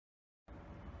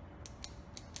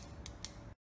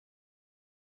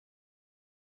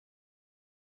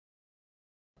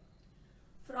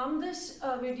From this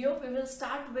video, we will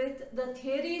start with the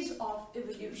theories of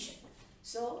evolution.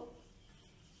 So,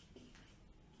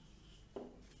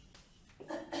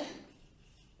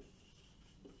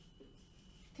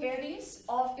 theories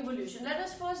of evolution. Let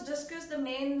us first discuss the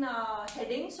main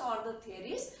headings or the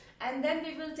theories, and then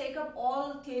we will take up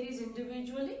all theories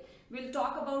individually. We'll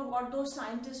talk about what those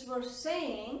scientists were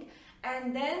saying,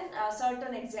 and then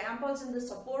certain examples in the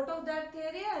support of that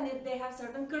theory, and if they have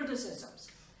certain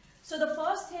criticisms. So the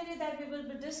first theory that we will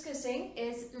be discussing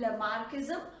is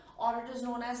Lamarckism, or it is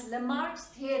known as Lamarck's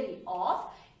theory of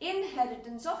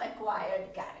inheritance of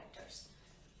acquired characters.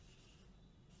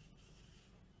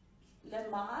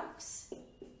 Lamarck's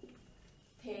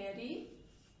theory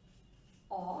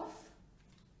of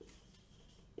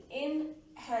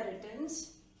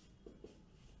inheritance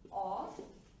of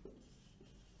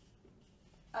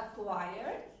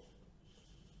acquired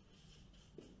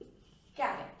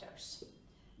characters.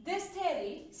 This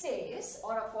theory says,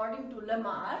 or according to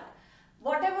Lamarck,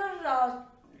 whatever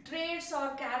traits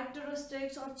or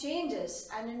characteristics or changes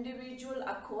an individual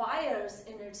acquires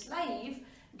in its life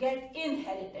get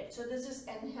inherited. So this is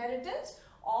inheritance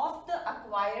of the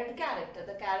acquired character,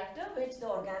 the character which the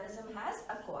organism has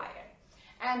acquired.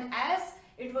 And as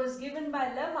it was given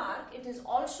by Lamarck, it is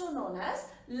also known as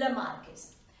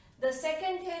Lamarckism. The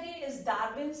second theory is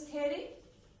Darwin's theory,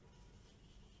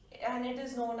 and it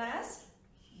is known as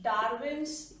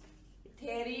Darwin's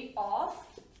theory of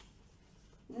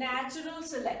natural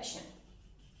selection.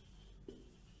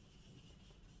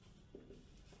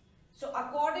 So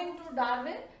according to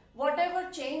Darwin, whatever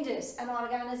changes an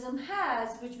organism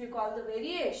has, which we call the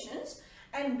variations,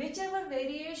 and whichever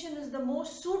variation is the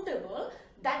most suitable,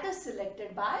 that is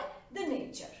selected by the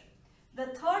nature. The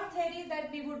third theory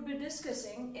that we would be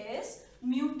discussing is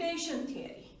mutation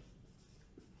theory.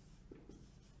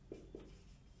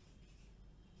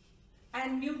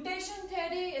 And mutation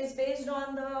theory is based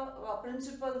on the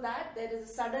principle that there is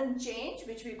a sudden change,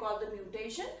 which we call the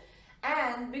mutation,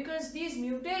 and because these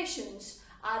mutations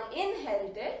are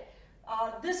inherited,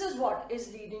 this is what is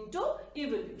leading to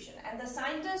evolution. And the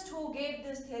scientist who gave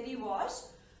this theory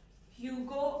was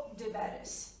Hugo de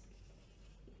Barris.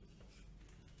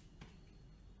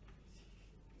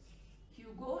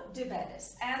 Hugo de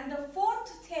Barris. And the fourth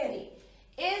theory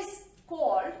is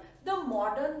called the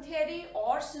modern theory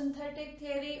or synthetic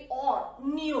theory or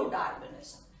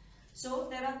neo-Darwinism. So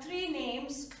there are three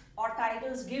names or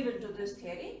titles given to this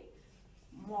theory: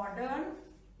 modern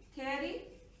theory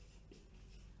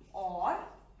or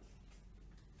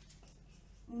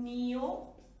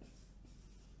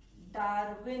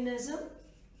neo-Darwinism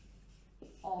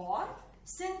or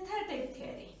synthetic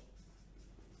theory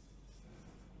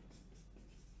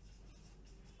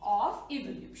of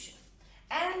evolution.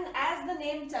 And as the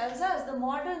name tells us, the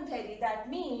modern theory, that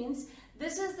means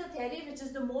this is the theory which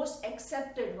is the most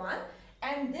accepted one,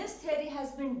 and this theory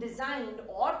has been designed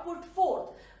or put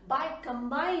forth by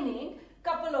combining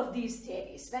couple of these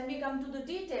theories. When we come to the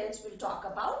details, we'll talk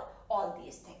about all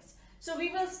these things. So we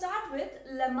will start with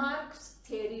Lamarck's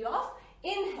theory of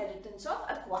inheritance of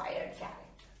acquired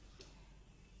character.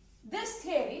 This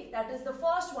theory, that is the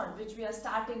first one which we are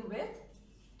starting with,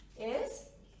 is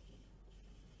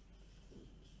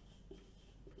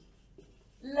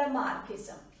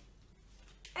Lamarckism,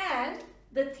 and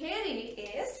the theory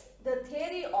is the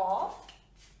theory of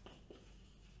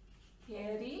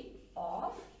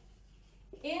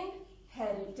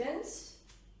inheritance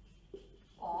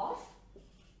of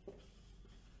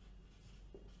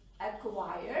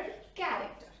acquired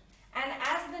character. And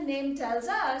as the name tells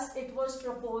us, it was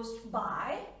proposed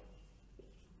by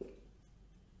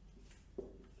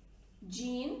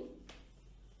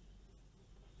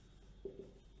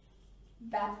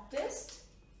Jean-Baptiste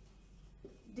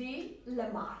de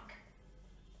Lamarck.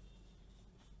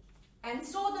 And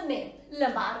so the name,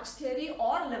 Lamarck's theory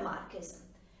or Lamarckism.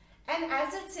 And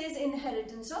as it says,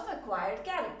 inheritance of acquired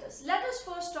characters. Let us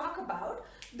first talk about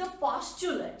the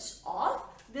postulates of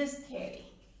this theory.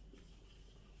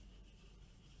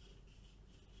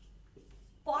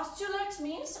 Postulates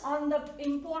means on the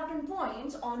important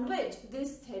points on which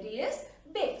this theory is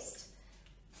based.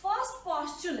 First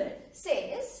postulate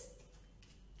says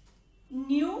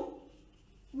new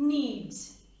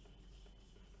needs.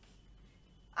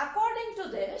 According to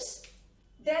this,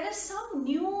 there is some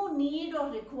new need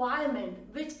or requirement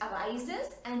which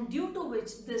arises and due to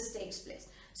which this takes place.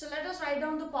 So let us write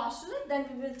down the postulate, then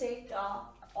we will take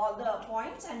all the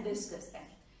points and discuss them.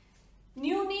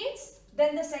 New needs,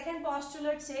 then the second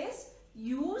postulate says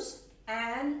use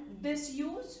and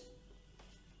disuse.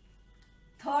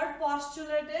 Third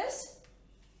postulate is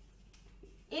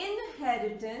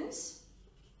inheritance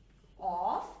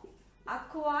of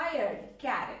acquired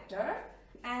character,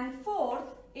 and fourth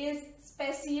is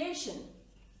speciation.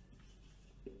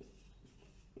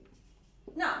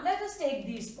 Now, let us take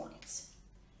these points.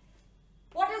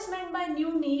 What is meant by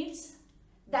new needs?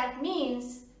 That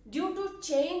means due to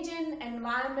change in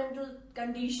environmental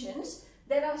conditions,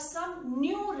 there are some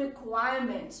new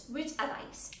requirements which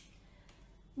arise.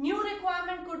 New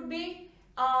requirement could be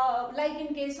like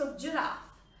in case of giraffe.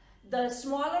 The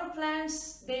smaller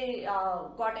plants, they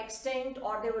got extinct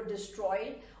or they were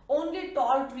destroyed. Only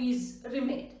tall trees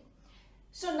remained.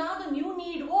 So now the new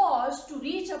need was to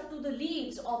reach up to the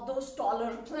leaves of those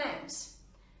taller plants.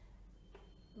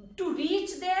 To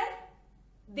reach there,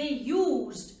 they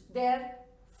used their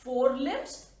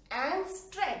forelimbs and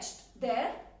stretched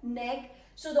their neck.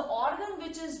 So the organ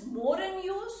which is more in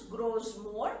use grows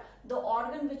more. The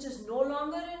organ which is no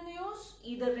longer in use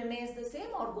either remains the same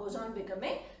or goes on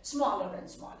becoming smaller and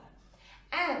smaller.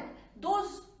 And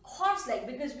those horse-like,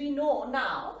 because we know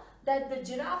now that the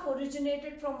giraffe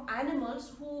originated from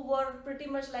animals who were pretty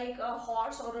much like a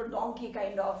horse or a donkey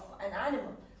kind of an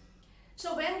animal.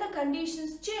 So when the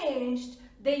conditions changed,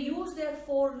 they used their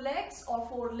forelegs or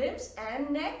forelimbs and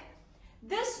neck.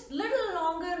 This little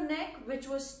longer neck which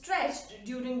was stretched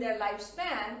during their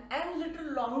lifespan and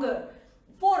little longer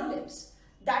forelimbs,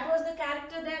 that was the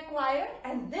character they acquired,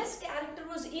 and this character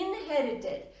was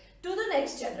inherited to the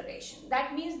next generation.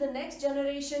 That means the next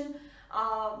generation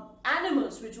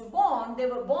animals which were born, they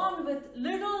were born with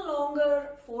little longer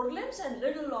forelimbs and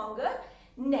little longer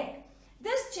neck.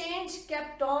 This change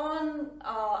kept on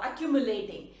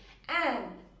accumulating, and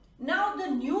now the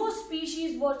new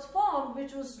species was formed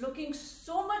which was looking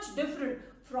so much different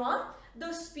from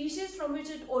the species from which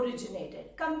it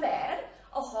originated. Compare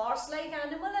a horse-like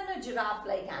animal and a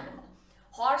giraffe-like animal.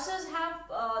 Horses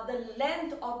have the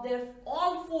length of their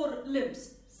all four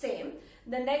limbs same.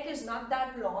 The neck is not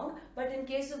that long, but in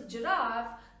case of giraffe,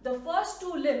 the first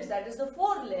two limbs, that is the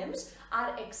forelimbs,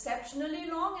 are exceptionally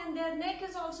long and their neck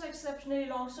is also exceptionally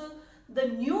long. So the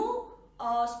new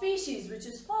species which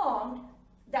is formed,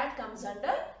 that comes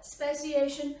under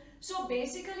speciation. So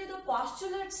basically the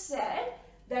postulate said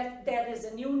that there is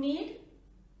a new need.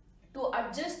 To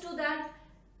adjust to that,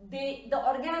 the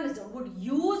organism would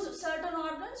use certain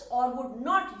organs or would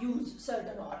not use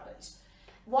certain organs.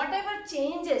 Whatever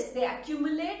changes they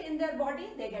accumulate in their body,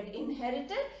 they get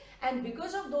inherited, and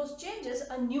because of those changes,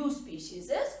 a new species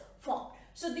is formed.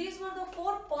 So these were the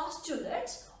four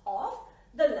postulates of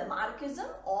the Lamarckism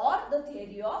or the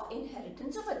theory of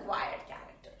inheritance of acquired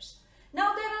characters.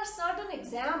 Now there are certain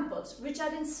examples which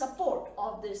are in support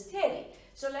of this theory.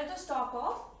 So let us talk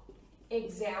of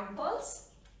examples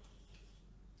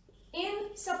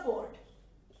in support.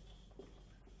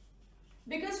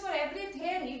 Because for every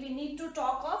theory we need to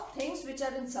talk of things which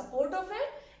are in support of it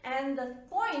and the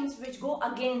points which go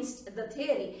against the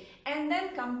theory. And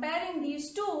then comparing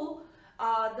these two,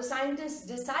 the scientists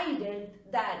decided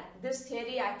that this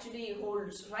theory actually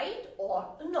holds right or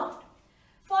not.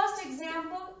 First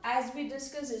example, as we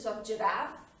discussed, is of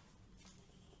giraffe.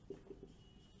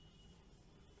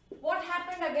 What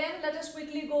happened again? Let us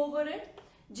quickly go over it.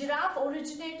 Giraffe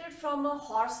originated from a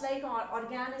horse-like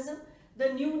organism.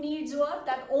 The new needs were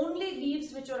that only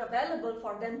leaves which were available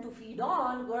for them to feed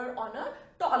on were on a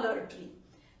taller tree.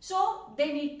 So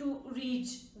they need to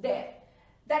reach there.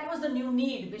 That was the new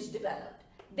need which developed.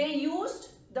 They used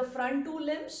the front two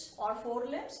limbs or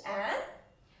forelimbs and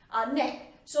a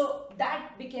neck. So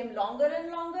that became longer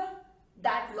and longer.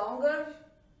 That longer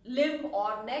limb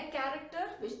or neck character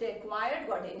which they acquired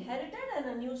got inherited and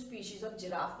a new species of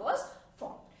giraffe was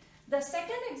formed. The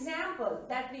second example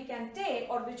that we can take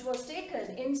or which was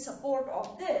taken in support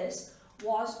of this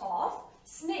was of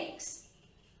snakes.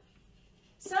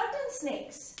 Certain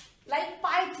snakes like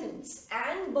pythons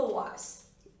and boas,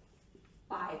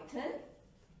 python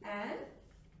and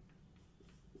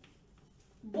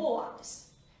boas,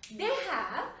 they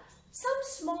have some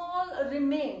small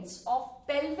remains of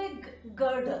pelvic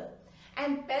girdle,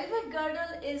 and pelvic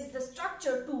girdle is the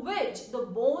structure to which the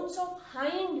bones of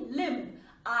hind limb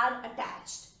are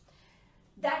attached.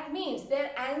 That means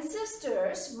their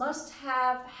ancestors must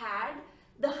have had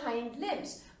the hind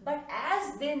limbs, but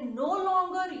as they no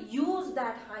longer use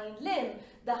that hind limb,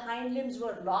 the hind limbs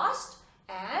were lost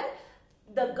and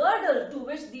the girdle to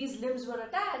which these limbs were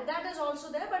attached, that is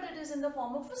also there, but it is in the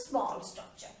form of a small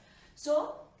structure.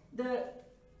 So the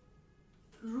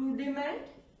rudiment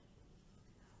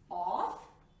of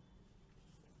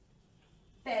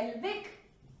pelvic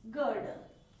girdle.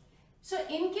 So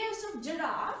in case of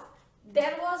giraffe,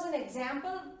 there was an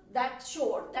example that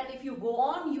showed that if you go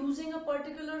on using a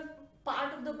particular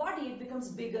part of the body, it becomes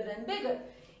bigger and bigger.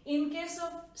 In case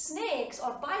of snakes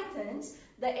or pythons,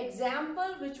 the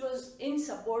example which was in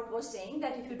support was saying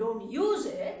that if you don't use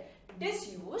it,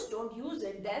 disuse, don't use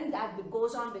it, then that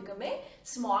goes on becoming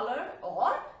smaller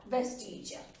or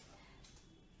vestigial.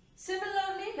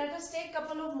 Similarly, let us take a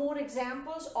couple of more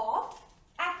examples of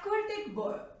aquatic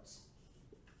birds.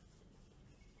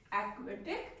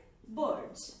 Aquatic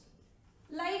birds,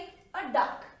 like a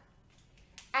duck.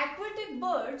 Aquatic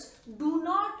birds do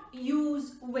not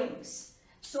use wings.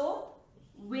 So,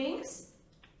 wings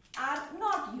are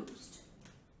not used.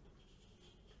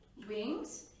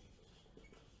 Wings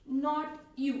not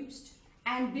used.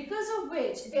 And because of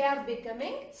which they are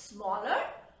becoming smaller,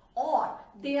 or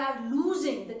they are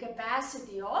losing the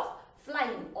capacity of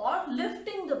flying or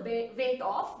lifting the weight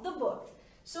of the bird.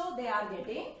 So, they are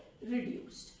getting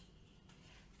reduced.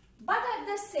 But at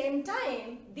the same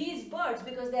time, these birds,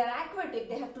 because they are aquatic,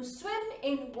 they have to swim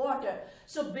in water.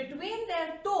 So between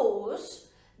their toes,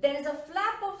 there is a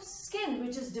flap of skin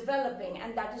which is developing,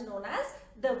 and that is known as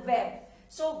the web.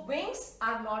 So wings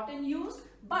are not in use,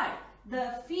 but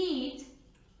the feet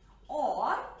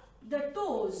or the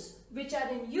toes which are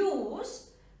in use,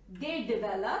 they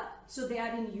develop, so they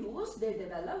are in use, they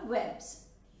develop webs.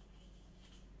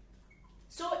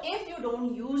 So if you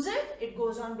don't use it, it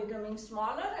goes on becoming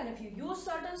smaller, and if you use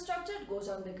certain structure, it goes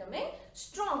on becoming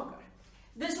stronger.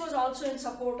 This was also in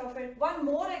support of it. One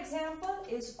more example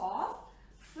is of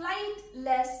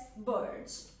flightless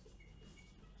birds.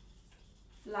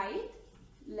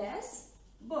 Flightless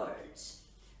birds,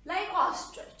 like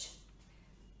ostrich.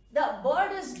 The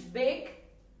bird is big,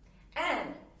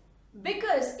 and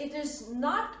because it is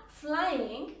not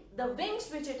flying, the wings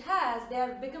which it has, they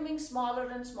are becoming smaller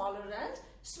and smaller and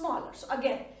smaller. So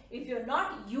again, if you're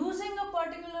not using a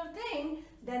particular thing,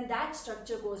 then that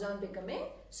structure goes on becoming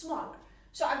smaller.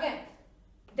 So again,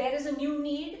 there is a new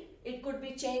need. It could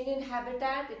be change in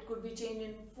habitat, it could be change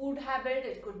in food habit,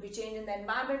 it could be change in the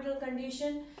environmental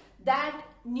condition. That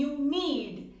new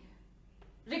need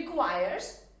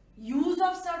requires use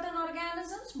of certain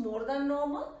organisms more than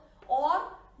normal,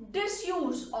 or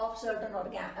disuse of certain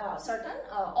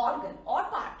organ or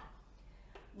part.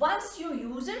 Once you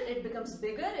use it, it becomes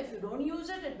bigger. If you don't use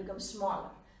it, it becomes smaller.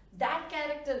 That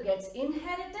character gets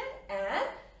inherited, and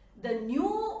the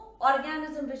new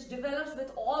organism which develops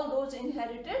with all those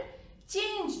inherited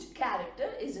changed character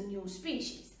is a new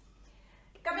species.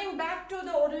 Coming back to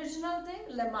the original thing,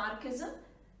 Lamarckism.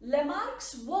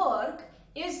 Lamarck's work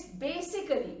is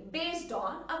basically based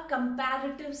on a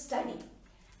comparative study.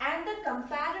 And the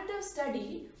comparative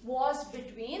study was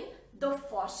between the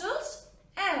fossils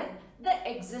and the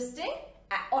existing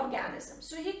organisms.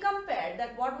 So he compared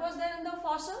that what was there in the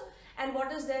fossil and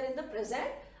what is there in the present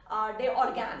day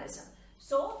organism.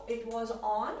 So it was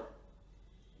on,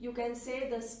 you can say,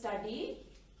 the study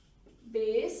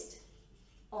based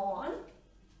on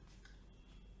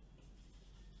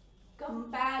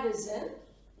comparison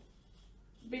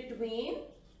between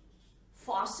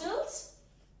fossils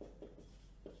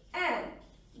and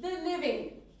the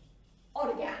living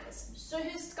organisms. So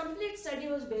his complete study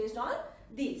was based on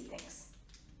these things.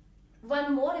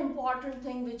 One more important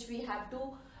thing which we have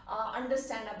to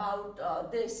understand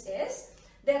about this is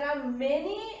there are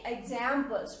many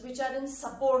examples which are in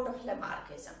support of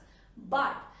Lamarckism,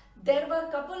 but there were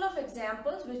a couple of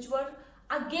examples which were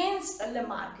against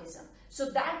Lamarckism. So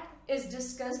that is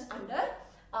discussed under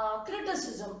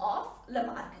criticism of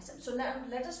Lamarckism. So now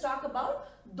let us talk about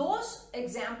those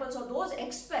examples or those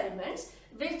experiments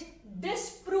which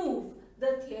disprove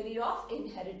the theory of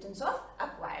inheritance of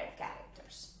acquired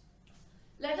characters.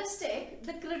 Let us take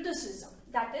the criticism,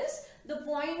 that is the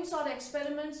points or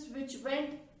experiments which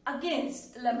went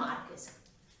against Lamarckism.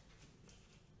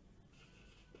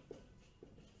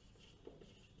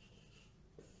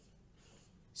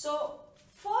 So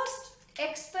first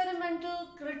experimental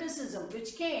criticism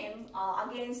which came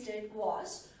against it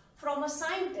was from a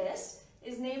scientist.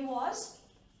 His name was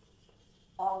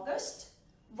August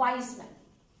Weismann.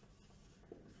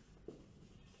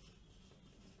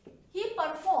 He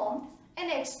performed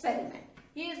an experiment.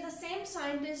 He is the same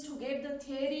scientist who gave the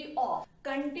theory of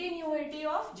continuity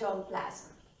of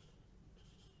germplasm.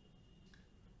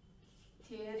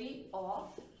 Theory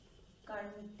of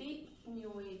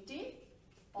continuity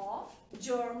of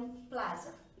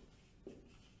germplasm.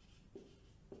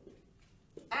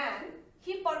 And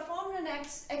he performed an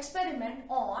experiment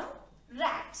on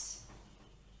rats.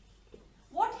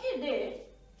 What he did,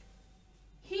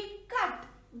 he cut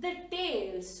the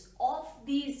tails of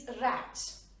these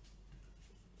rats.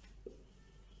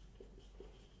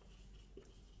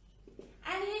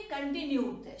 And he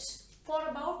continued this for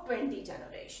about 20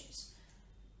 generations.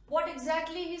 What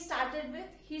exactly he started with?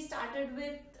 He started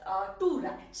with 2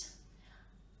 rats,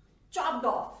 chopped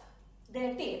off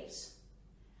their tails,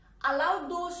 allowed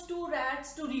those 2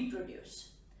 rats to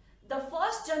reproduce. The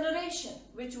first generation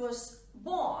which was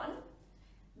born,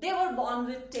 they were born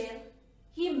with tail.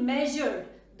 He measured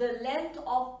the length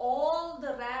of all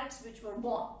the rats which were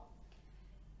born.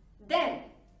 Then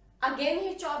again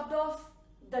he chopped off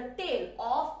the tail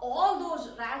of all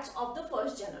those rats of the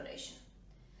first generation,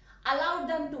 allowed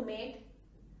them to mate.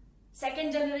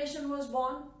 Second generation was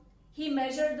born. He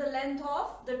measured the length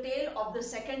of the tail of the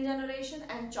second generation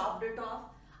and chopped it off,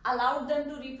 allowed them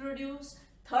to reproduce.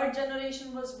 Third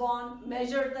generation was born,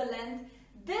 measured the length.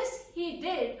 This he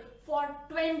did for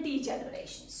 20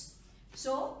 generations.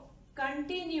 So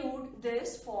continued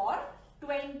this for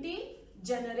 20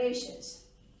 generations.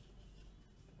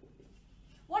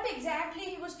 What exactly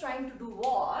he was trying to do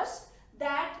was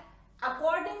that,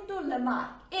 according to Lamarck,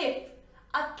 if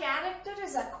a character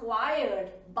is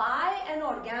acquired by an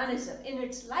organism in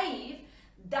its life,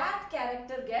 that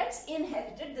character gets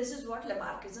inherited. This is what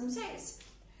Lamarckism says.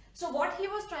 So what he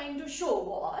was trying to show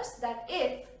was that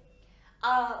if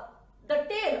the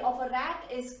tail of a rat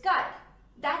is cut,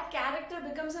 that character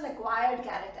becomes an acquired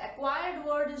character. Acquired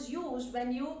word is used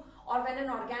when when an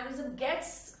organism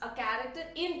gets a character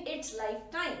in its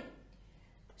lifetime.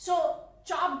 So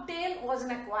chopped tail was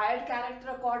an acquired character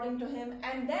according to him,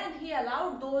 and then he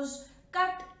allowed those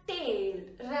cut-tailed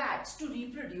rats to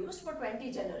reproduce for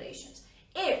 20 generations.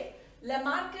 If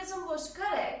Lamarckism was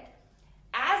correct,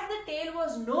 as the tail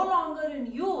was no longer in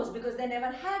use because they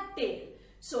never had tail,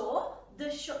 so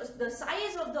the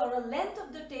size of or the length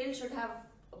of the tail should have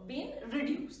been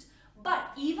reduced.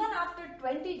 But even after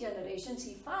 20 generations,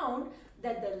 he found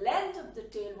that the length of the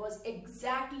tail was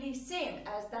exactly same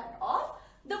as that of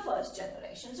the first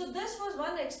generation. So this was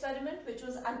one experiment which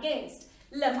was against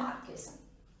Lamarckism.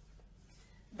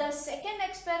 The second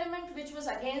experiment which was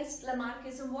against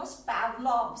Lamarckism was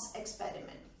Pavlov's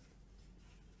experiment.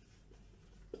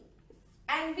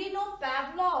 And we know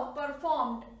Pavlov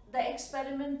performed the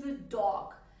experiment with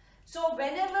dog. So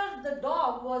whenever the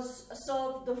dog was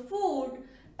served the food,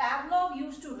 Pavlov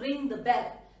used to ring the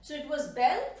bell. So it was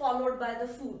bell followed by the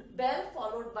food, bell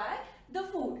followed by the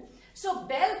food. So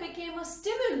bell became a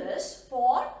stimulus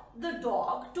for the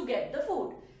dog to get the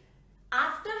food.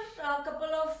 After a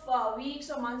couple of weeks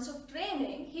or months of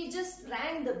training, he just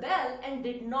rang the bell and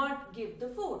did not give the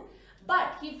food.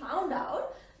 But he found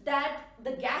out that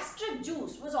the gastric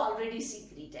juice was already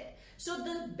secreted. So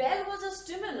the bell was a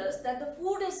stimulus that the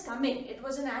food is coming. It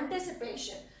was in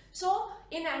anticipation. So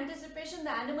in anticipation,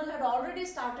 the animal had already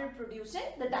started producing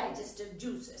the digestive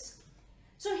juices.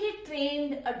 So he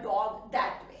trained a dog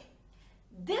that way.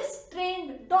 This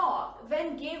trained dog,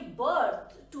 when gave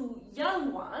birth to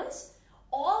young ones,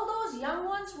 all those young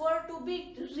ones were to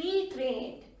be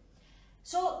retrained.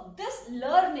 So this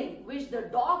learning which the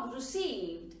dog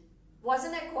received was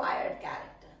an acquired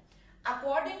character.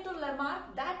 According to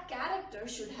Lamarck, that character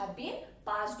should have been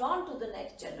passed on to the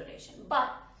next generation.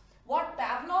 But what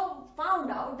Pavlov found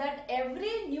out that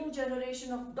every new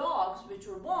generation of dogs which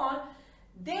were born,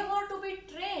 they were to be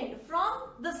trained from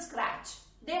the scratch.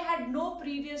 They had no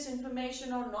previous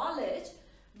information or knowledge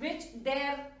which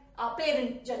their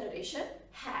parent generation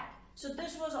had. So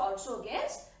this was also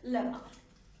against Lamarck.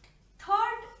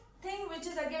 Third thing, which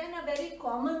is again a very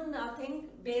common thing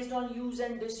based on use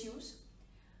and disuse.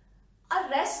 A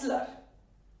wrestler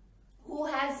who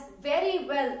has very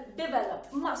well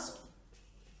developed muscle.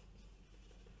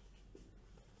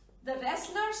 The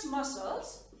wrestler's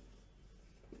muscles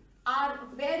are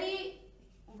very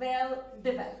well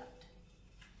developed.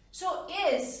 So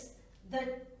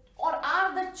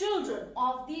are the children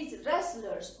of these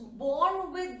wrestlers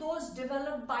born with those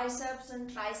developed biceps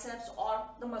and triceps or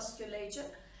the musculature?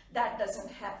 That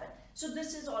doesn't happen. So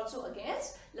this is also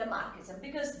against Lamarckism,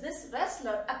 because this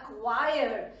wrestler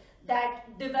acquired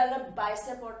that developed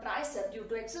bicep or tricep due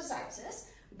to exercises,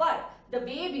 but the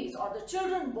babies or the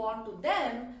children born to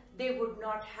them, they would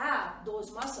not have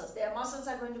those muscles. Their muscles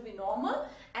are going to be normal,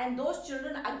 and those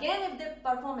children, again, if they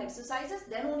perform exercises,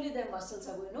 then only their muscles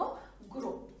are going to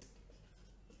grow.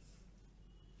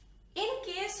 In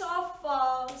case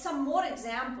of some more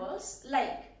examples,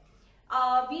 like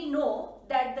we know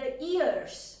that the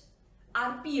ears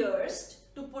are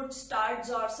pierced to put studs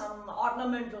or some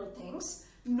ornamental things.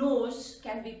 Nose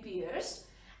can be pierced,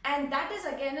 and that is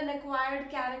again an acquired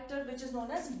character which is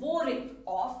known as boring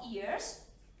of ears,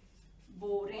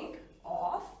 boring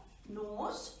of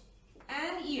nose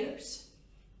and ears.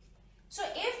 So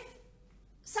if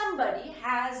somebody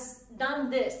has done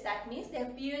this, that means they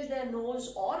have pierced their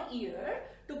nose or ear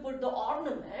to put the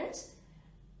ornaments,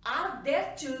 are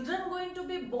their children going to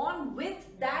be born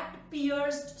with that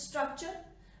pierced structure?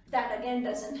 That again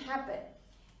doesn't happen.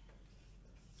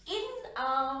 In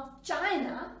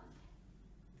China,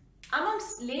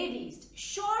 amongst ladies,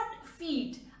 short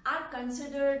feet are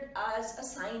considered as a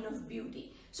sign of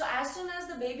beauty. So as soon as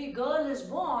the baby girl is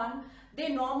born, they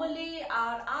normally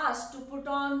are asked to put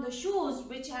on the shoes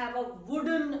which have a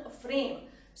wooden frame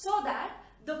so that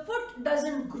the foot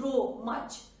doesn't grow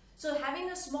much. So having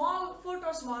a small foot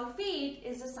or small feet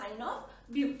is a sign of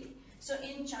beauty. So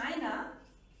in China,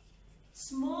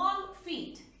 small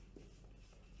feet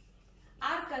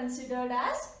are considered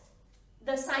as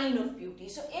the sign of beauty.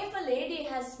 So if a lady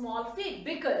has small feet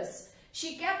because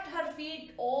she kept her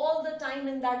feet all the time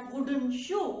in that wooden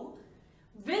shoe,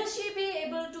 will she be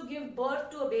able to give birth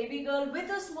to a baby girl with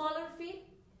a smaller feet?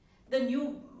 The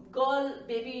new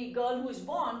baby girl who is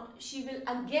born, she will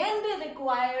again be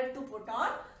required to put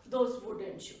on those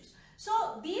wooden shoes.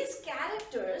 So these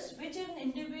characters which an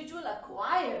individual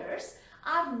acquires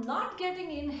are not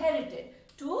getting inherited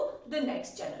to the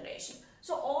next generation.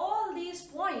 So all these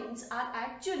points are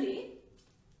actually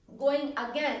going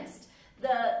against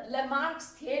the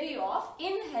Lamarck's theory of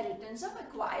inheritance of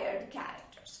acquired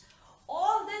characters.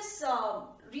 All this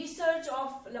research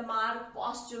of Lamarck,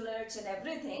 postulates and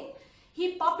everything,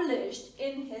 he published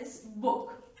in his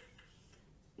book.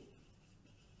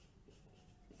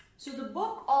 So the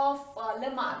book of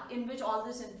Lamarck in which all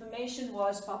this information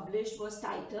was published was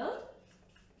titled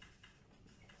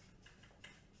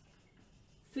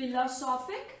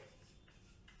Philosophic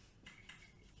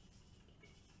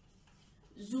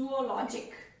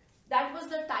Zoologic. That was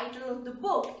the title of the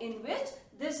book in which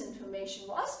this information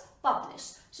was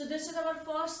published. So this is our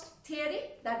first theory,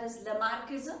 that is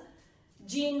Lamarckism.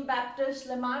 Jean-Baptiste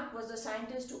Lamarck was the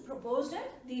scientist who proposed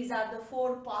it. These are the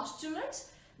 4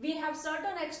 postulates. We have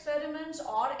certain experiments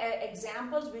or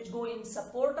examples which go in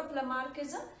support of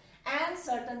Lamarckism and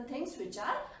certain things which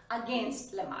are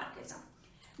against Lamarckism.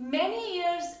 Many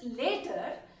years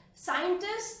later,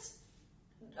 scientists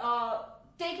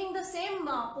taking the same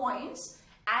points,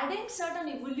 adding certain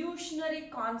evolutionary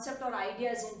concept or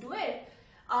ideas into it,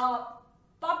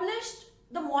 published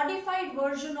the modified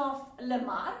version of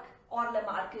Lamarck or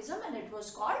Lamarckism, and it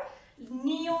was called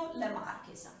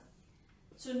Neo-Lamarckism.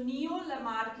 So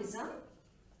Neo-Lamarckism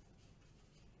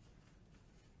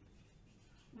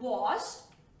was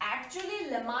actually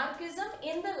Lamarckism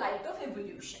in the light of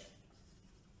evolution.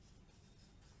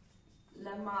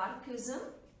 Lamarckism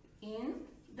in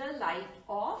the light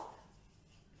of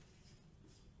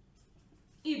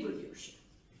evolution.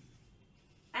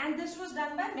 And this was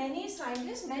done by many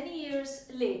scientists many years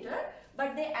later,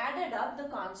 but they added up the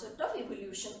concept of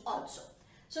evolution also.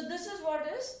 So this is what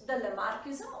is the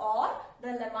Lamarckism or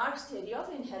the Lamarck's theory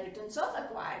of inheritance of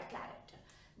acquired character.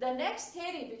 The next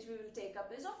theory which we will take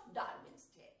up is of Darwin's